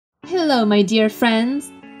Hello, my dear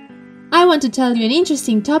friends! I want to tell you an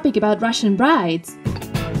interesting topic about Russian brides.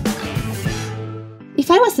 If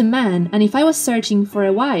I was a man and if I was searching for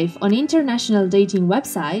a wife on international dating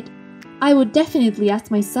website, I would definitely ask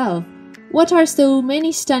myself, what are so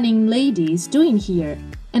many stunning ladies doing here?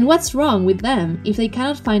 And what's wrong with them if they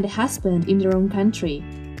cannot find a husband in their own country?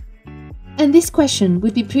 And this question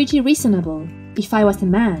would be pretty reasonable if I was a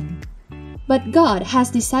man. But God has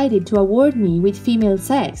decided to award me with female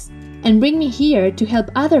sex and bring me here to help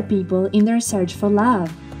other people in their search for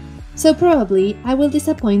love. So probably I will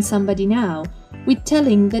disappoint somebody now with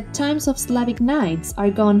telling that times of Slavic knights are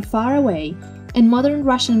gone far away and modern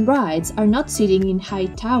Russian brides are not sitting in high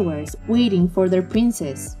towers waiting for their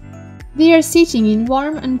princes. They are sitting in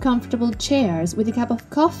warm and comfortable chairs with a cup of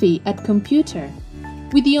coffee at computer,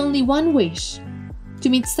 with the only one wish: to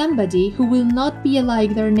meet somebody who will not be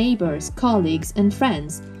like their neighbors, colleagues and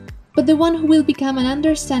friends, but the one who will become an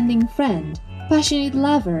understanding friend, passionate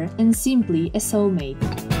lover and simply a soulmate.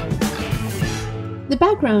 The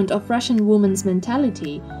background of Russian woman's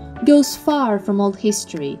mentality goes far from old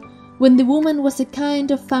history, when the woman was a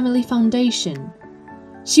kind of family foundation.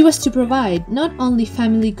 She was to provide not only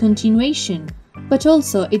family continuation, but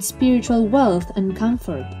also its spiritual wealth and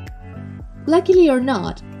comfort. Luckily or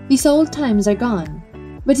not, these old times are gone.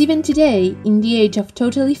 But even today, in the age of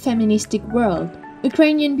totally feministic world,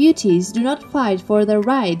 Ukrainian beauties do not fight for their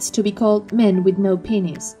rights to be called men with no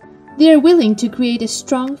penis. They are willing to create a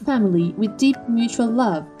strong family with deep mutual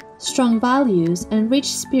love, strong values and rich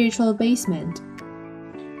spiritual basement.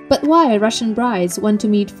 But why Russian brides want to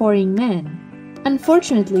meet foreign men?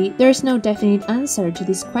 Unfortunately, there is no definite answer to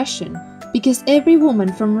this question, because every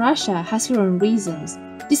woman from Russia has her own reasons: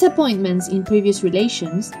 disappointments in previous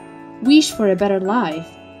relations, wish for a better life,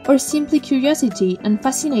 or simply curiosity and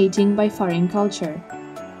fascinating by foreign culture.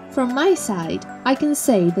 From my side, I can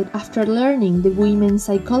say that after learning the women's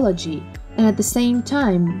psychology and at the same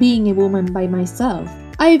time being a woman by myself,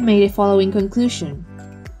 I've made a following conclusion.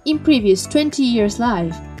 In previous 20 years'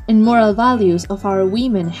 life, and moral values of our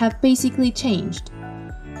women have basically changed.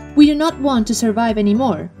 We do not want to survive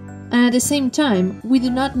anymore, and at the same time, we do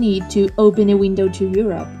not need to open a window to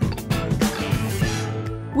Europe.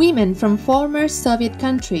 Women from former Soviet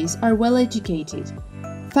countries are well educated,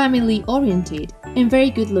 family-oriented, and very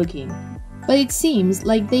good-looking, but it seems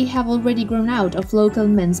like they have already grown out of local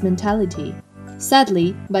men's mentality.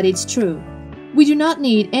 Sadly, but it's true. We do not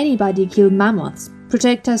need anybody kill mammoths,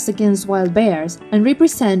 protect us against wild bears, and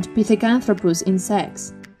represent Pithecanthropus in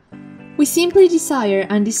sex. We simply desire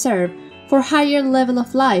and deserve for higher level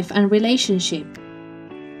of life and relationship.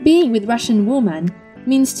 Being with Russian woman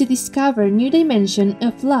means to discover new dimension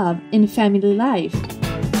of love and family life.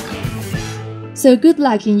 So good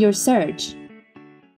luck in your search.